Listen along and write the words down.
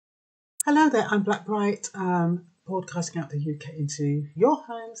Hello there, I'm Blackbright, broadcasting out the UK into your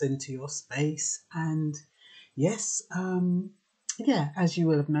homes, into your space. And yes, as you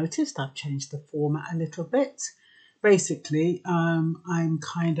will have noticed, I've changed the format a little bit. Basically, I'm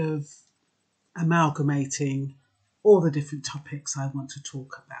kind of amalgamating all the different topics I want to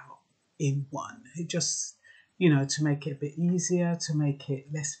talk about in one. It just, to make it a bit easier, to make it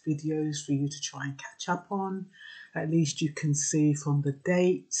less videos for you to try and catch up on. At least you can see from the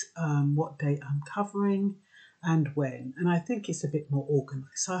date what date I'm covering and when. And I think it's a bit more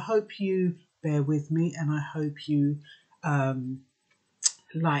organized. So I hope you bear with me and I hope you um,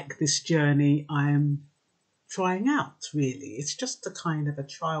 like this journey I am trying out, really. It's just a kind of a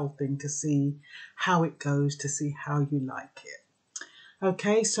trial thing to see how it goes, to see how you like it.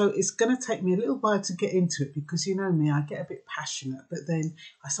 Okay, so it's going to take me a little while to get into it because you know me, I get a bit passionate, but then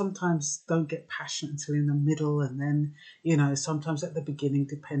I sometimes don't get passionate until in the middle, and then, sometimes at the beginning,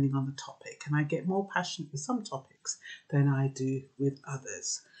 depending on the topic. And I get more passionate with some topics than I do with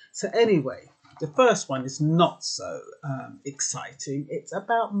others. So, anyway, the first one is not so exciting. It's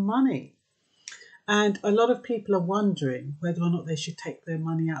about money. And a lot of people are wondering whether or not they should take their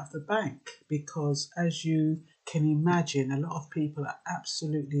money out of the bank because, as you can imagine, a lot of people are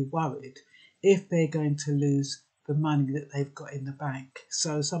absolutely worried if they're going to lose the money that they've got in the bank.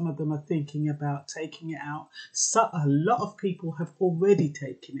 So some of them are thinking about taking it out. So a lot of people have already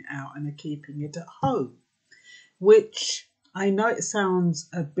taken it out and are keeping it at home, which I know it sounds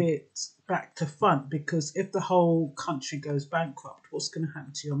a bit back to front because if the whole country goes bankrupt, what's going to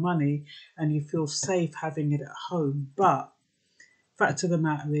happen to your money? And you feel safe having it at home. But fact of the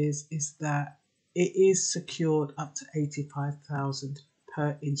matter is that it is secured up to 85,000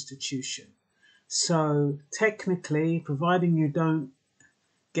 per institution. So technically, providing you don't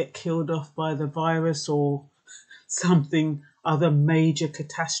get killed off by the virus or something other major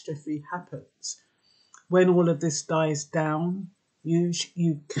catastrophe happens, when all of this dies down, you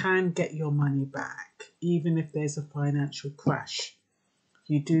can get your money back, even if there's a financial crash.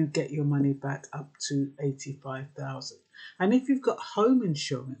 You do get your money back up to 85,000. And if you've got home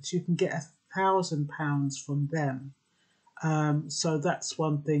insurance, you can get £1,000 from them. So that's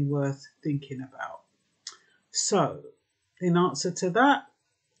one thing worth thinking about. So, in answer to that,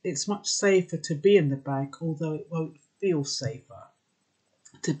 it's much safer to be in the bank, although it won't feel safer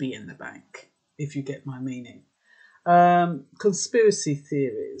to be in the bank, if you get my meaning. Conspiracy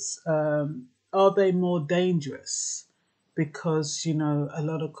theories, are they more dangerous? Because, a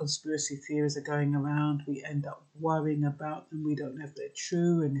lot of conspiracy theories are going around. We end up worrying about them. We don't know if they're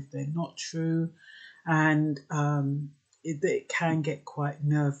true and if they're not true. And it can get quite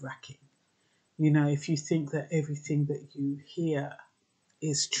nerve-wracking. If you think that everything that you hear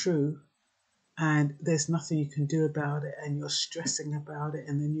is true, and there's nothing you can do about it, and you're stressing about it,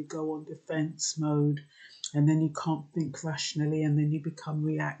 and then you go on defense mode, and then you can't think rationally, and then you become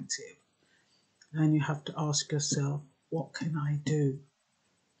reactive, and you have to ask yourself, what can I do?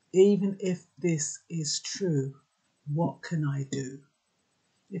 Even if this is true, what can I do?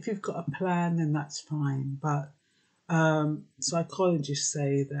 If you've got a plan, then that's fine, but psychologists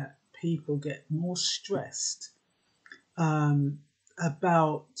say that people get more stressed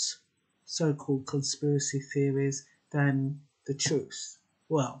about so-called conspiracy theories than the truth.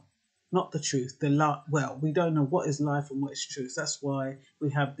 Well, not the truth. Well, we don't know what is life and what is truth. That's why we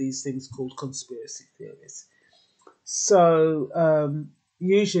have these things called conspiracy theories. So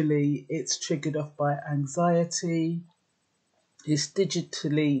usually it's triggered off by anxiety. It's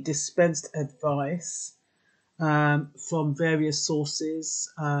digitally dispensed advice from various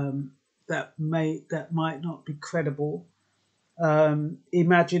sources that might not be credible.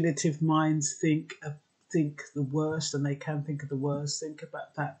 Imaginative minds think the worst, and they can think of the worst. Think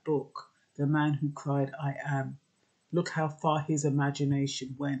about that book, The Man Who Cried I Am. Look how far his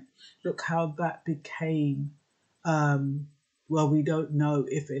imagination went. Look how that became. Well, we don't know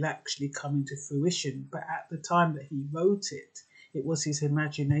if it actually come into fruition, but at the time that he wrote it, it was his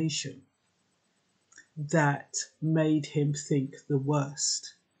imagination that made him think the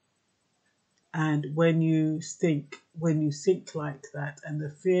worst. And when you think like that, and the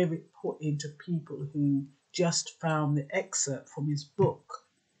fear it put into people who just found the excerpt from his book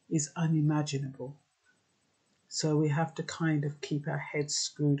is unimaginable. So we have to kind of keep our heads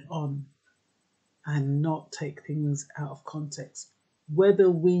screwed on and not take things out of context. Whether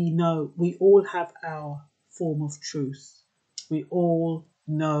we all have our form of truth. We all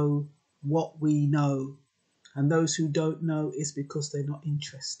know what we know. And those who don't know is because they're not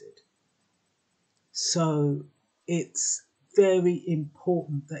interested. So it's very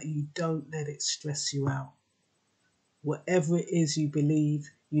important that you don't let it stress you out. Whatever it is you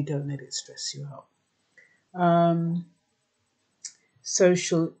believe, you don't let it stress you out.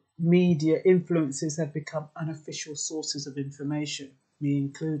 Social media influences have become unofficial sources of information, me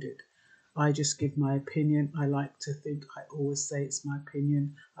included. I just give my opinion. I like to think, I always say it's my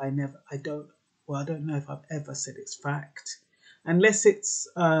opinion. I don't know if I've ever said it's fact, unless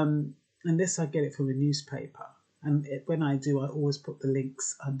unless I get it from a newspaper. And when I do, I always put the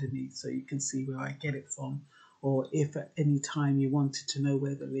links underneath so you can see where I get it from. Or if at any time you wanted to know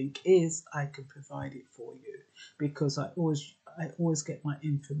where the link is, I can provide it for you, because I always get my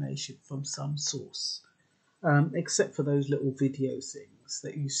information from some source, except for those little video things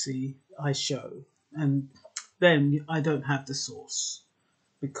that you see I show, and then I don't have the source,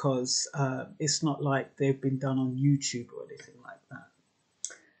 because it's not like they've been done on YouTube or anything like that.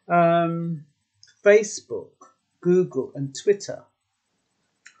 Facebook, Google and Twitter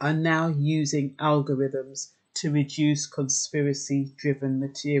are now using algorithms to reduce conspiracy-driven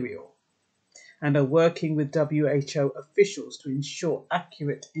material, and are working with WHO officials to ensure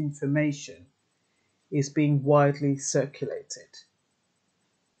accurate information is being widely circulated.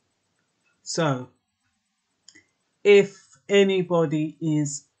 So, if anybody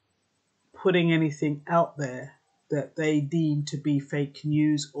is putting anything out there that they deem to be fake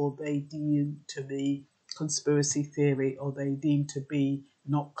news, or they deem to be conspiracy theory, or they deem to be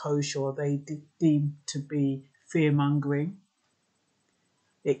not kosher, or they deem to be fear-mongering,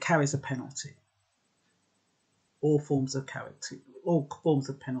 it carries a penalty. All forms of penalties,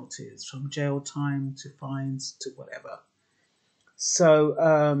 from jail time to fines to whatever. So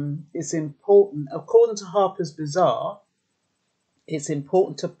it's important, according to Harper's Bazaar, it's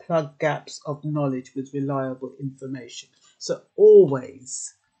important to plug gaps of knowledge with reliable information. So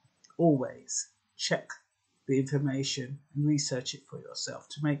always check the information and research it for yourself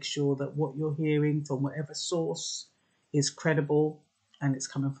to make sure that what you're hearing from whatever source is credible, and it's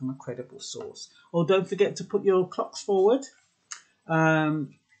coming from a credible source. Or don't forget to put your clocks forward.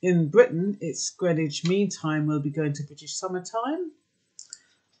 In Britain, it's Greenwich Mean Time will be going to British Summer Time,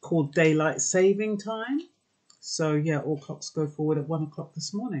 called Daylight Saving Time. So yeah, all clocks go forward at 1 o'clock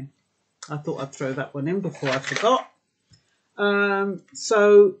this morning. I thought I'd throw that one in before I forgot.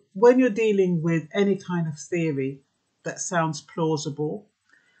 So when you're dealing with any kind of theory that sounds plausible,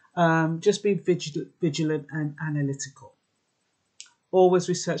 just be vigilant and analytical. Always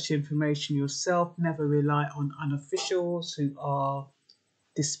research the information yourself. Never rely on unofficials who are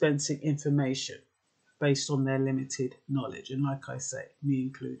dispensing information based on their limited knowledge. And like I say, me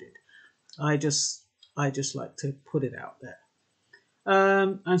included, I just like to put it out there,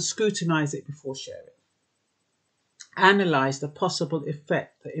 and scrutinize it before sharing. Analyze the possible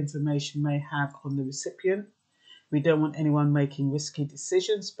effect that information may have on the recipient. We don't want anyone making risky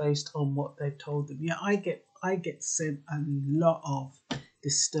decisions based on what they've told them. Yeah, I get sent a lot of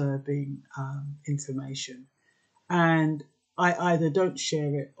disturbing information, and I either don't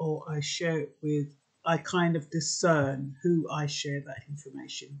share it, or I share it with, I kind of discern who I share that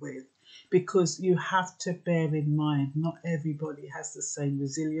information with, because you have to bear in mind, not everybody has the same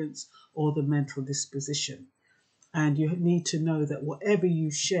resilience or the mental disposition. And you need to know that whatever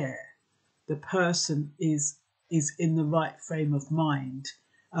you share, the person is in the right frame of mind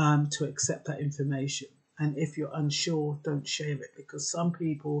to accept that information. And if you're unsure, don't share it, because some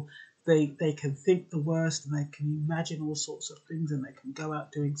people, they can think the worst, and they can imagine all sorts of things, and they can go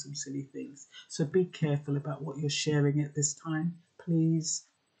out doing some silly things. So be careful about what you're sharing at this time, please.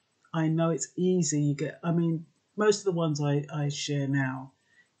 I know it's easy. Most of the ones I share now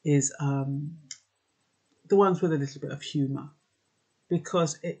is the ones with a little bit of humour,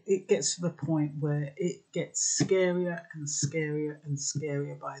 because it gets to the point where it gets scarier and scarier and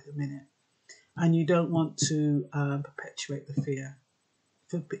scarier by the minute, and you don't want to perpetuate the fear,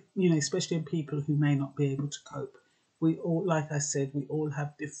 for, especially in people who may not be able to cope. We all, like I said, we all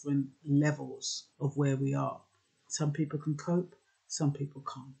have different levels of where we are. Some people can cope, some people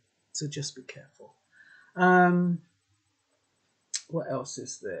can't. So just be careful. What else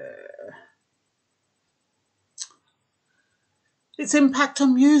is there? Its impact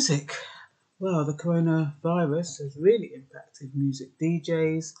on music. Well, the coronavirus has really impacted music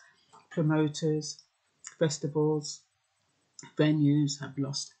DJs, promoters, festivals, venues have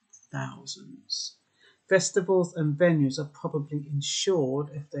lost thousands. Festivals and venues are probably insured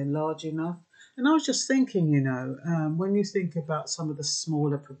if they're large enough. And I was just thinking, when you think about some of the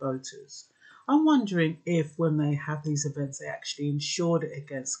smaller promoters, I'm wondering if when they have these events, they actually insured it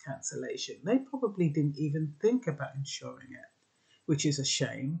against cancellation. They probably didn't even think about insuring it, which is a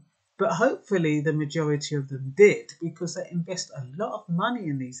shame. But hopefully the majority of them did, because they invest a lot of money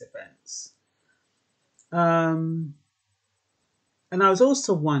in these events. And I was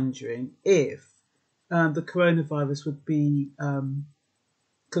also wondering if the coronavirus would be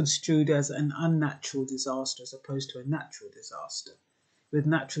construed as an unnatural disaster as opposed to a natural disaster. With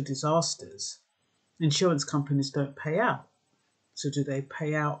natural disasters, insurance companies don't pay out. So do they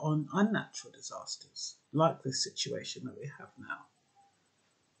pay out on unnatural disasters, like this situation that we have now?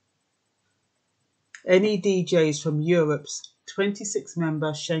 Any DJs from Europe's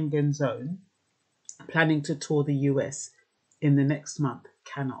 26-member Schengen zone planning to tour the US in the next month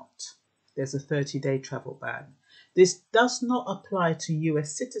cannot. There's a 30-day travel ban. This does not apply to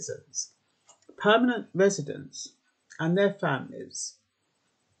US citizens, permanent residents, and their families.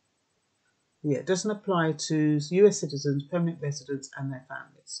 Yeah, it doesn't apply to US citizens, permanent residents, and their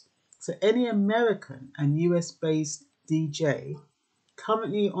families. So any American and US-based DJ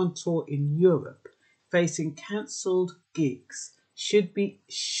currently on tour in Europe facing cancelled gigs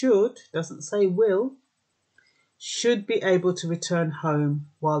should, doesn't say will, should be able to return home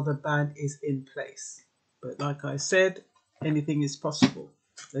while the ban is in place. But like I said, anything is possible.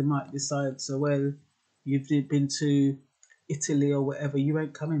 They might decide, so well, you've been to Italy or whatever, you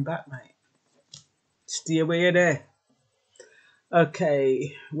ain't coming back, mate. Stay away there.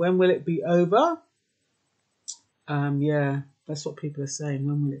 Okay, when will it be over? Yeah, that's what people are saying.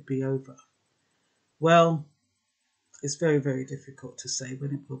 When will it be over? Well, it's very, very difficult to say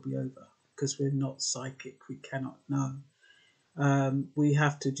when it will be over because we're not psychic. We cannot know. We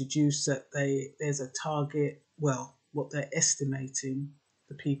have to deduce that there's a target. Well, what they're estimating,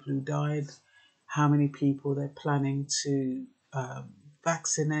 the people who died, how many people they're planning to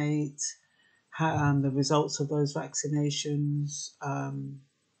vaccinate, the results of those vaccinations.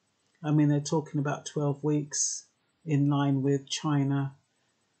 I mean, they're talking about 12 weeks in line with China.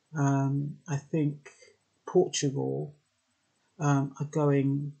 I think Portugal are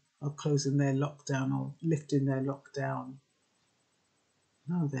closing their lockdown or lifting their lockdown.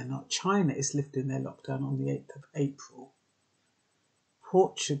 No, they're not. China is lifting their lockdown on the 8th of April.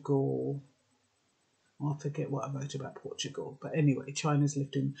 Portugal, I forget what I wrote about Portugal. But anyway, China's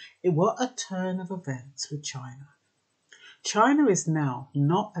lifting. What a turn of events with China. China is now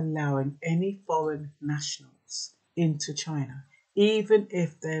not allowing any foreign nationals into China, even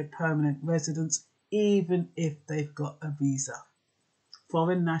if they're permanent residents, even if they've got a visa.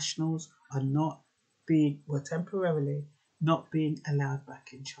 Foreign nationals are not temporarily not being allowed back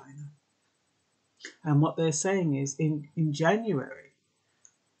in China. And what they're saying is in January,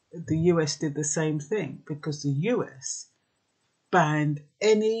 the US did the same thing because the US banned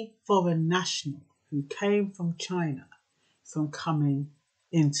any foreign national who came from China from coming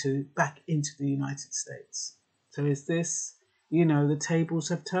back into the United States. So is this, the tables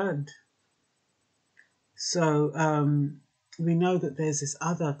have turned. So we know that there's this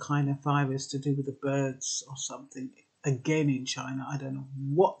other kind of virus to do with the birds or something, again in China. I don't know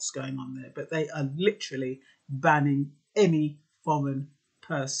what's going on there, but they are literally banning any foreign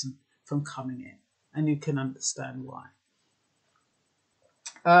person from coming in. And you can understand why.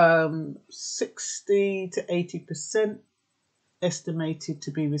 60 to 80% estimated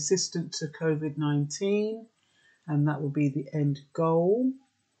to be resistant to COVID-19, and that will be the end goal.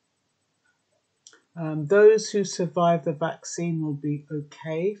 Those who survive the vaccine will be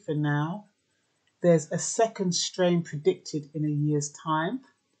okay for now. There's a second strain predicted in a year's time.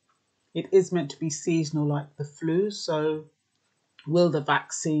 It is meant to be seasonal like the flu, so will the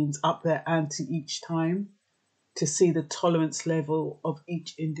vaccines up their ante each time to see the tolerance level of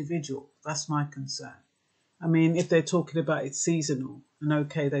each individual? That's my concern. I mean, if they're talking about it's seasonal, and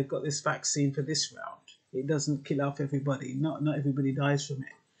okay, they've got this vaccine for this round, it doesn't kill off everybody. Not everybody dies from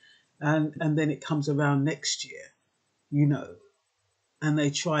it. And then it comes around next year, and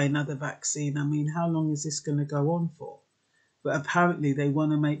they try another vaccine. I mean, how long is this going to go on for? But apparently they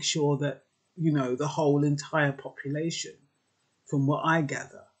want to make sure that, the whole entire population, from what I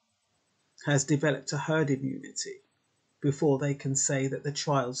gather, has developed a herd immunity before they can say that the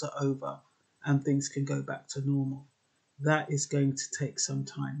trials are over and things can go back to normal. That is going to take some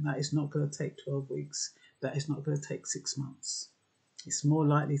time. That is not going to take 12 weeks. That is not going to take 6 months. It's more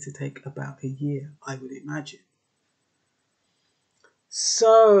likely to take about a year, I would imagine.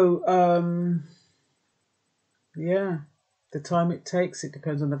 So, the time it takes, it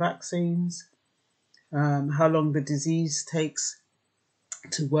depends on the vaccines, how long the disease takes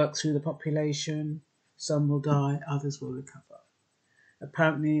to work through the population. Some will die, others will recover.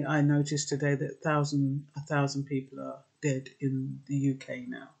 Apparently, I noticed today that 1,000 people are dead in the UK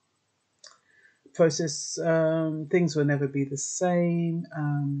now. Process, things will never be the same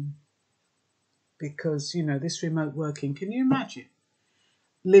because, this remote working, can you imagine?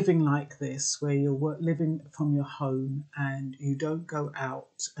 living like this, where you're living from your home and you don't go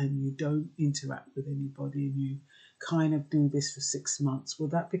out and you don't interact with anybody, and you kind of do this for 6 months, will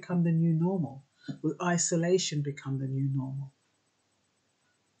that become the new normal? Will isolation become the new normal?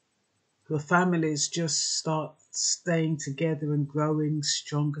 Will families just start staying together and growing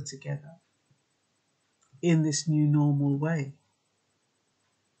stronger together in this new normal way?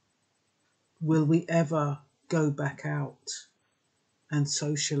 Will we ever go back out and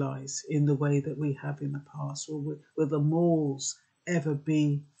socialise in the way that we have in the past? Will the malls ever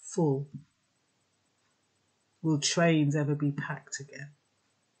be full? Will trains ever be packed again?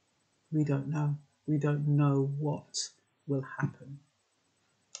 We don't know. We don't know what will happen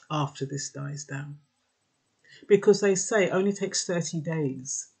after this dies down. Because they say it only takes 30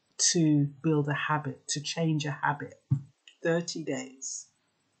 days to build a habit, to change a habit. 30 days.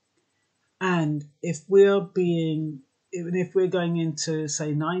 And if we're going into,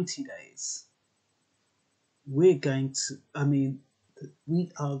 say, 90 days, we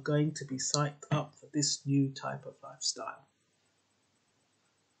are going to be psyched up for this new type of lifestyle.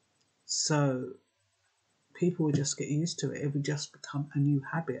 So people will just get used to it. It will just become a new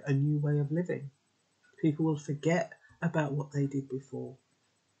habit, a new way of living. People will forget about what they did before.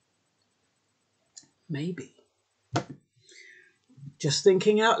 Maybe. Just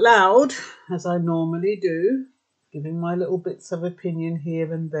thinking out loud, as I normally do, giving my little bits of opinion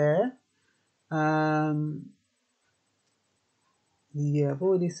here and there. Yeah, I've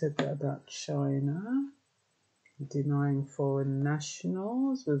already said that about China. Denying foreign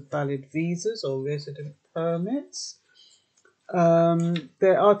nationals with valid visas or resident permits. They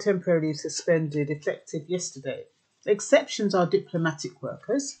are temporarily suspended, effective yesterday. Exceptions are diplomatic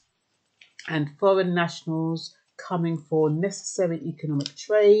workers and foreign nationals coming for necessary economic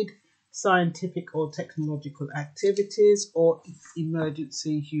trade, scientific or technological activities, or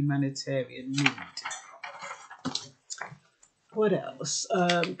emergency humanitarian need. What else?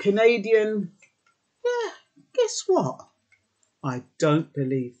 Canadian. Yeah, guess what? I don't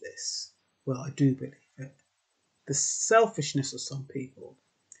believe this. Well, I do believe it. The selfishness of some people.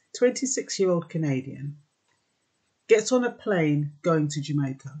 26-year-old Canadian gets on a plane going to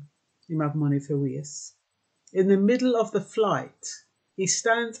Jamaica. You have money for this. In the middle of the flight, he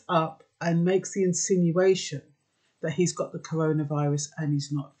stands up and makes the insinuation that he's got the coronavirus and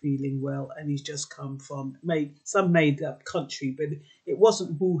he's not feeling well and he's just come from some made up country, but it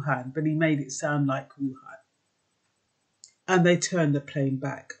wasn't Wuhan, but he made it sound like Wuhan. And they turned the plane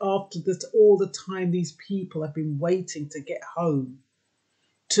back. After that, all the time these people have been waiting to get home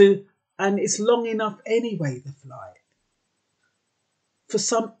and it's long enough anyway, the flight, for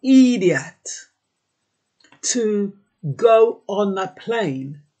some idiot to go on that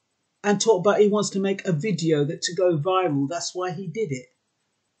plane and talk about he wants to make a video that to go viral. That's why he did it.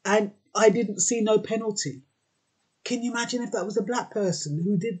 And I didn't see no penalty. Can you imagine if that was a black person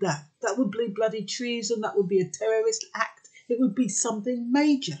who did that? That would be bloody treason. That would be a terrorist act. It would be something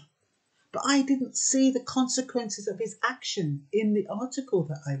major. But I didn't see the consequences of his action in the article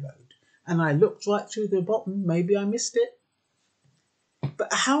that I wrote. And I looked right through the bottom. Maybe I missed it.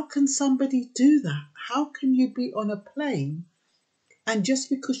 But how can somebody do that? How can you be on a plane and just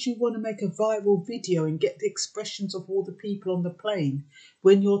because you want to make a viral video and get the expressions of all the people on the plane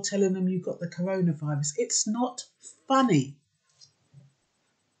when you're telling them you've got the coronavirus? It's not funny.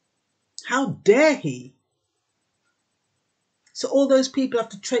 How dare he? So all those people have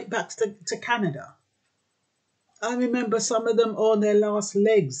to trek back to Canada. I remember some of them on their last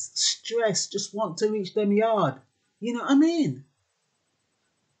legs, stressed, just want to reach them yard. You know what I mean?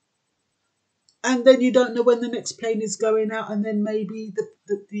 And then you don't know when the next plane is going out, and then maybe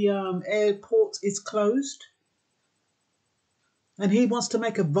the airport is closed. And he wants to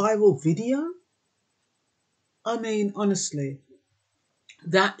make a viral video? I mean, honestly,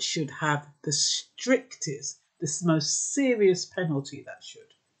 that should have the strictest, the most serious penalty, that should.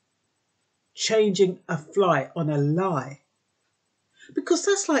 Changing a flight on a lie. Because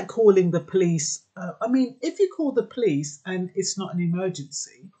that's like calling the police. If you call the police and it's not an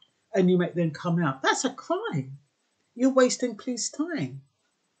emergency and you make them come out, that's a crime. You're wasting police time.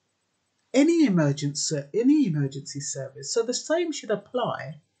 Any emergency service. So the same should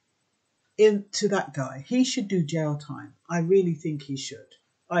apply to that guy. He should do jail time. I really think he should.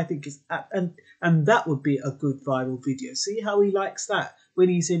 I think and that would be a good viral video. See how he likes that when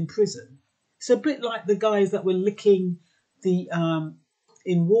he's in prison. It's a bit like the guys that were licking in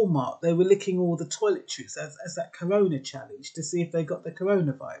Walmart. They were licking all the toiletries as that corona challenge to see if they got the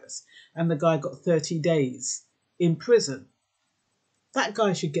coronavirus. And the guy got 30 days in prison. That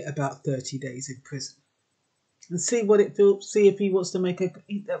guy should get about 30 days in prison. and see what it feels. See if he wants to make a.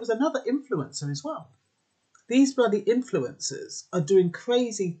 That was another influencer as well. These bloody influencers are doing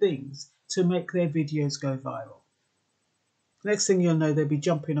crazy things to make their videos go viral. Next thing you'll know, they'll be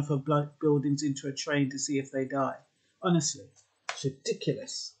jumping off of buildings into a train to see if they die. Honestly, it's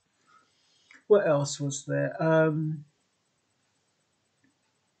ridiculous. What else was there?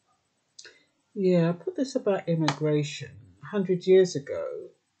 Yeah, I put this about immigration. 100 years ago,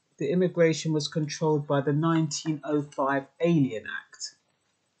 the immigration was controlled by the 1905 Alien Act.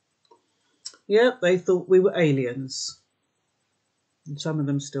 Yep, they thought we were aliens. And some of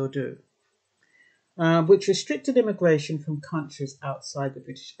them still do. Which restricted immigration from countries outside the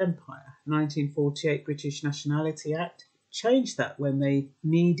British Empire. 1948 British Nationality Act changed that when they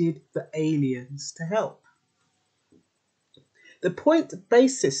needed the aliens to help. The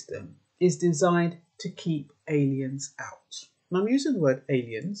point-based system is designed to keep aliens out. And I'm using the word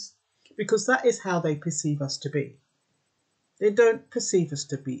aliens because that is how they perceive us to be. They don't perceive us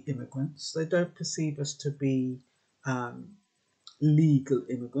to be immigrants. They don't perceive us to be legal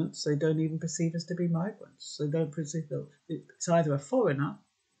immigrants. They don't even perceive us to be migrants. They don't perceive them. It's either a foreigner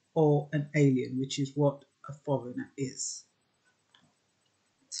or an alien, which is what a foreigner is.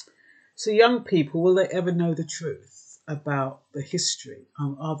 So young people, will they ever know the truth about the history?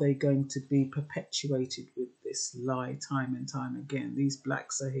 Are they going to be perpetuated with this lie time and time again? These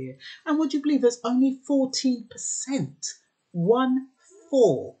blacks are here. And would you believe there's only 14%,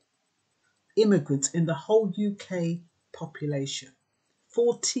 1/4 immigrants in the whole UK population.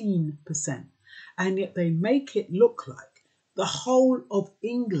 14%. And yet they make it look like the whole of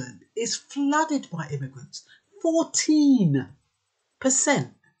England is flooded by immigrants. 14%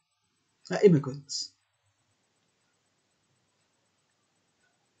 are immigrants.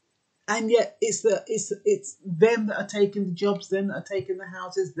 And yet it's them that are taking the jobs, them that are taking the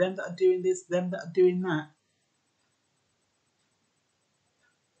houses, them that are doing this, them that are doing that.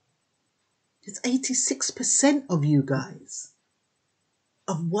 It's 86% of you guys,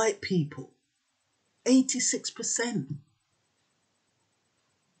 of white people. 86%.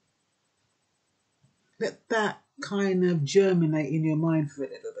 Let that kind of germinate in your mind for a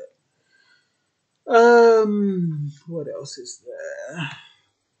little bit. What else is there?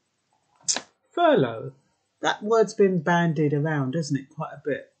 Furlough. That word's been bandied around, isn't it, quite a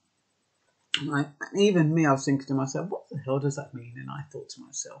bit? Even me, I was thinking to myself, what the hell does that mean? And I thought to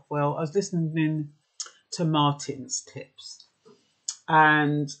myself, well, I was listening to Martin's tips.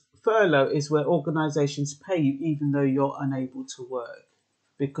 And furlough is where organisations pay you even though you're unable to work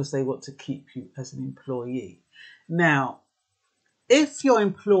because they want to keep you as an employee. Now, if your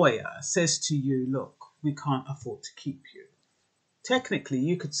employer says to you, look, we can't afford to keep you, technically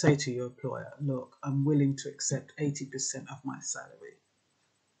you could say to your employer, look, I'm willing to accept 80% of my salary.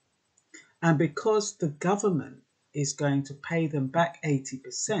 And because the government is going to pay them back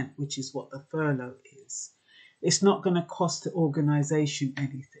 80%, which is what the furlough is, it's not going to cost the organisation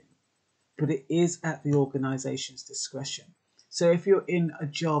anything, but it is at the organisation's discretion. So if you're in a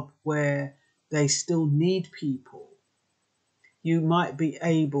job where they still need people, you might be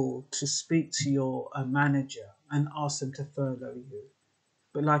able to speak to your manager and ask them to furlough you.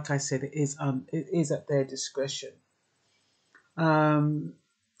 But like I said, it is at their discretion.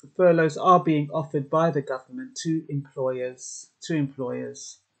 Furloughs are being offered by the government to employers,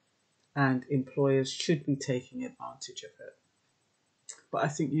 and employers should be taking advantage of it. But I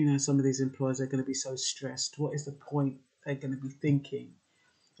think, some of these employers are going to be so stressed. What is the point they're going to be thinking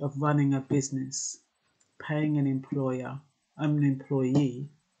of running a business, paying an employee, and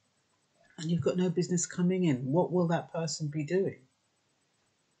you've got no business coming in? What will that person be doing?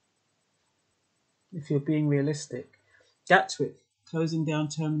 If you're being realistic, Gatwick closing down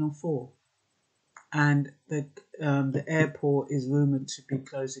Terminal 4, and the airport is rumoured to be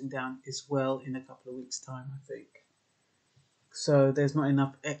closing down as well in a couple of weeks' time, I think. So there's not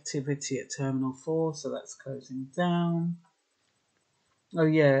enough activity at Terminal 4, so that's closing down. Oh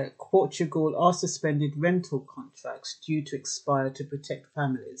yeah, Portugal are suspended rental contracts due to expire to protect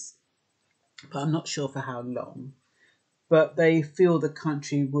families, but I'm not sure for how long. But they feel the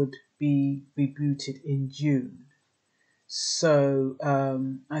country would be rebooted in June. So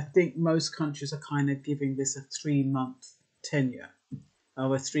I think most countries are kind of giving this a 3-month tenure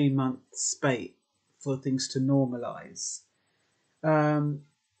or a 3-month spate for things to normalise.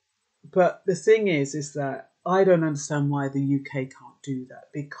 But the thing is that I don't understand why the UK can't do that,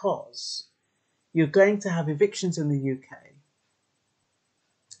 because you're going to have evictions in the UK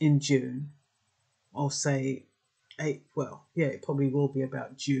in June, or say it probably will be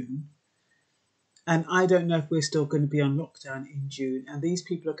about June. And I don't know if we're still going to be on lockdown in June, and these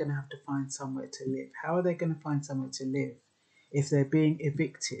people are going to have to find somewhere to live. How are they going to find somewhere to live if they're being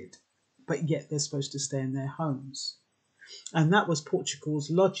evicted, but yet they're supposed to stay in their homes? And that was Portugal's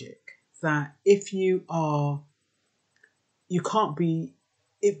logic, that if you can't be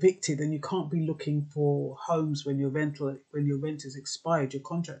evicted and you can't be looking for homes when your rent is expired, your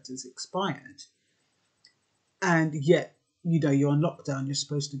contract is expired, and yet you're on lockdown, you're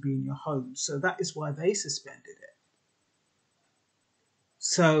supposed to be in your home. So that is why they suspended it.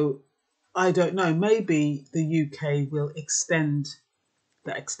 So I don't know, maybe the UK will extend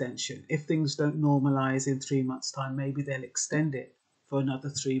that extension. If things don't normalise in 3 months' time, maybe they'll extend it for another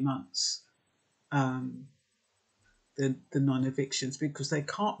 3 months, the non-evictions, because they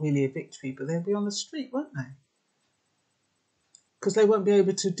can't really evict people. They'll be on the street, won't they? Because they won't be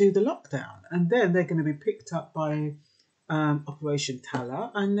able to do the lockdown. And then they're going to be picked up by Operation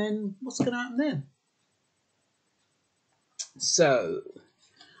Tala, and then what's going to happen then? So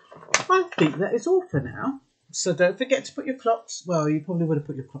I think that is all for now. So don't forget to put your clocks. Well, you probably would have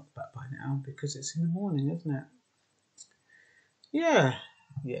put your clock back by now because it's in the morning, isn't it? Yeah,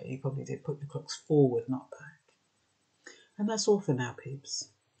 you probably did put your clocks forward, not back. And that's all for now,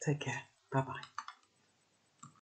 peeps. Take care. Bye-bye.